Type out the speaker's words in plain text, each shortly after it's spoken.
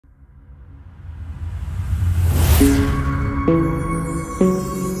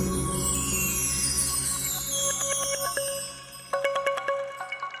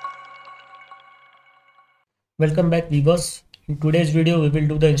Welcome back, viewers. In today's video, we will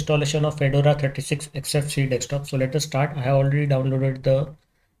do the installation of Fedora 36 XFCE Desktop. So let us start. I have already downloaded the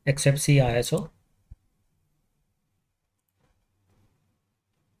XFCE ISO.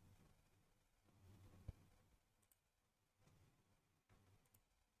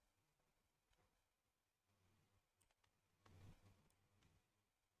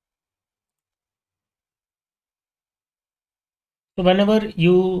 So whenever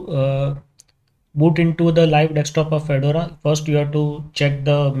you boot into the live desktop of Fedora, first you have to check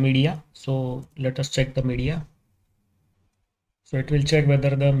the media. So let us check the media. So it will check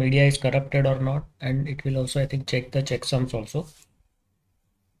whether the media is corrupted or not, and it will also, I think, check the checksums also.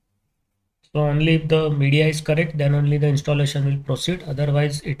 So only if the media is correct, then only the installation will proceed.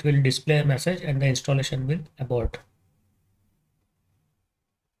 Otherwise, it will display a message and the installation will abort.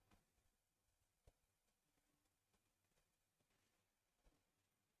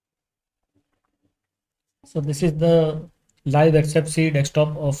 So this is the live XFCE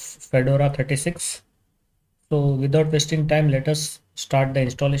desktop of Fedora 36. So without wasting time, let us start the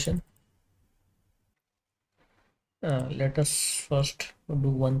installation. Let us first do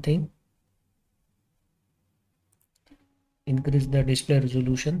one thing. Increase the display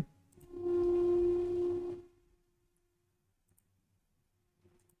resolution.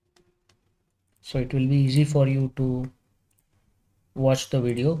 So it will be easy for you to watch the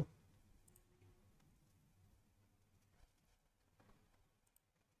video.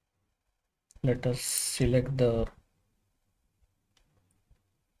 Let us select the,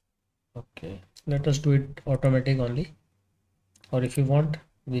 okay, let us do it automatic only. Or if you want,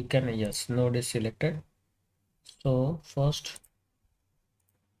 we can, yes, node is selected. So first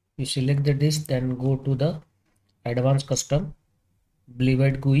you select the disk, then go to the advanced custom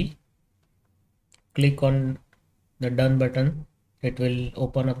Blivet GUI. Click on the done button. It will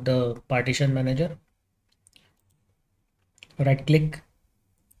open up the partition manager. Right click,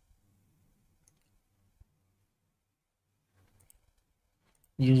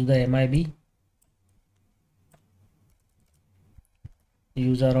 use the MIB,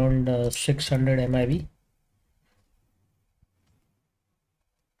 use around 600 MIB.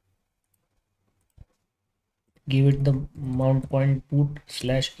 Give it the mount point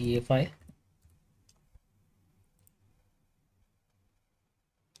boot/EA file.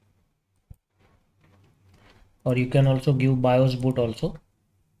 Or you can also give BIOS boot also.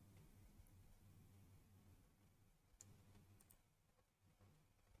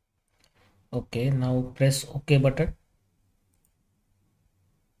 Okay, now press OK button.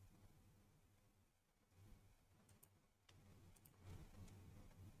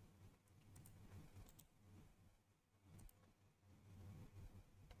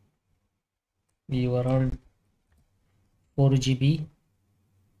 Give around 4 GB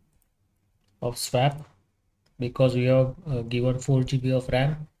of swap because we have given 4 GB of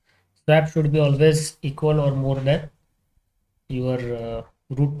RAM. Swap should be always equal or more than your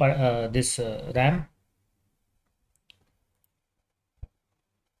this RAM.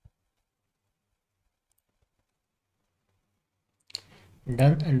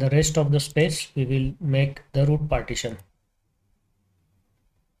 Done, and the rest of the space we will make the root partition.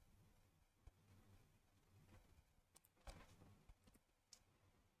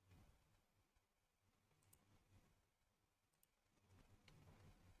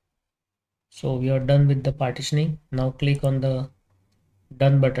 So we are done with the partitioning. Now click on the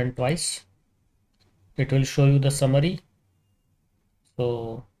done button twice. It will show you the summary.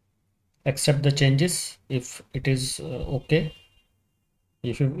 So accept the changes if it is okay.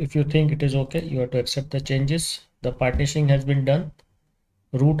 If you think it is okay, you have to accept the changes. The partitioning has been done.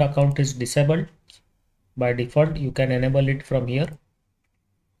 Root account is disabled by default. You can enable it from here.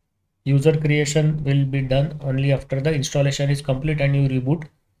 User creation will be done only after the installation is complete and you reboot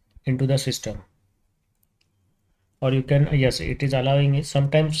into the system. Or you can, yes, it is allowing it.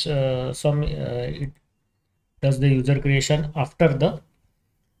 Sometimes it does the user creation after the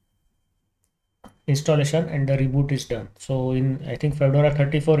installation and the reboot is done. So in, I think, Fedora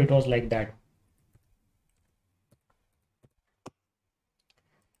 34 it was like that.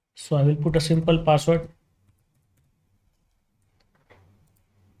 So I will put a simple password.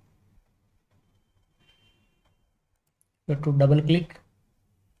 You have to double click.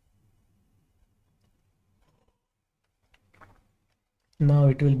 Now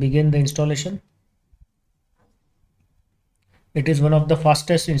it will begin the installation. It is one of the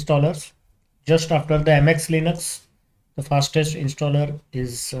fastest installers. Just after the MX Linux, the fastest installer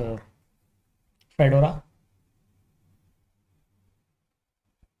is Fedora.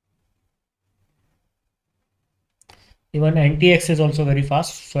 Even NTX is also very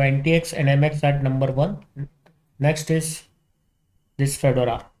fast. So NTX and MX at number 1. Next is this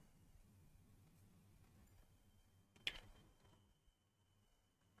Fedora.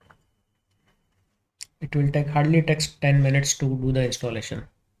 It will take hardly takes 10 minutes to do the installation.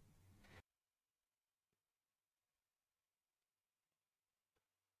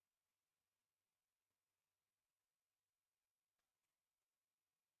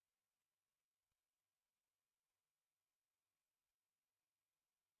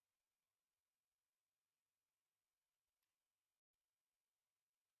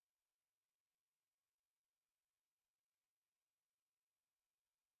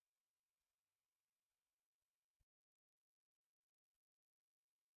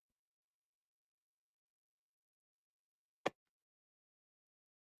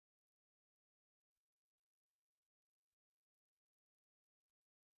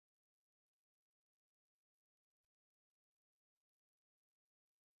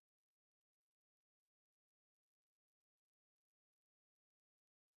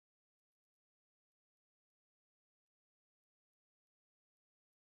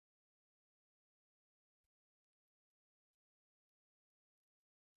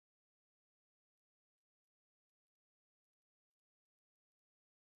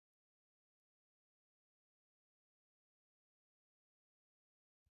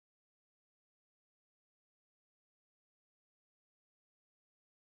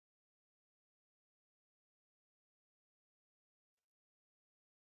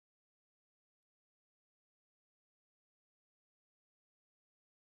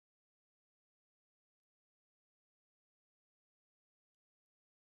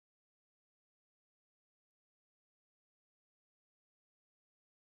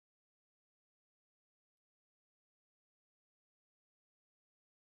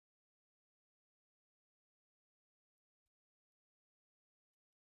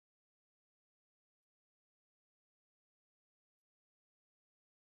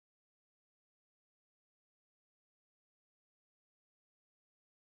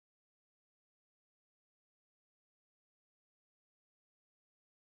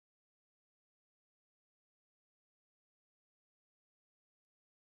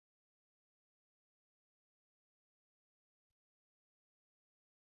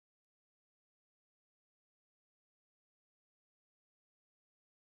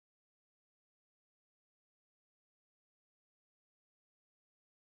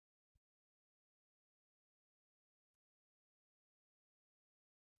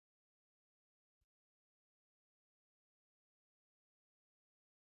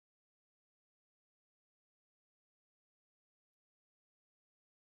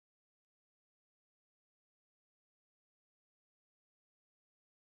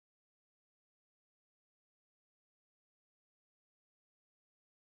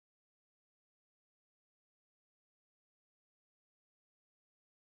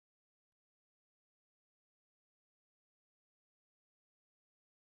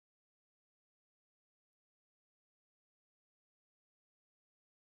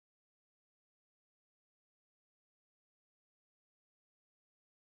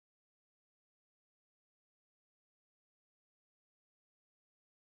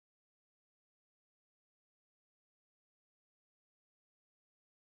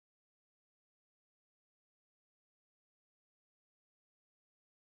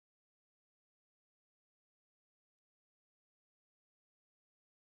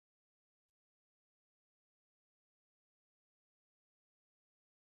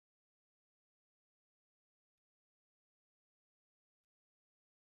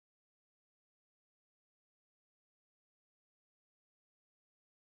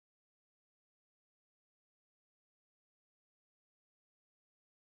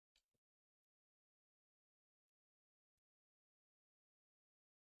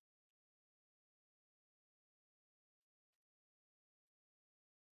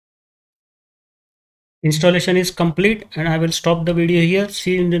 Installation is complete and I will stop the video here.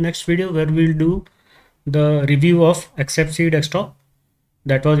 See you in the next video where we'll do the review of XFCE Desktop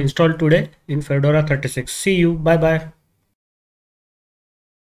that was installed today in Fedora 36. See you. Bye bye.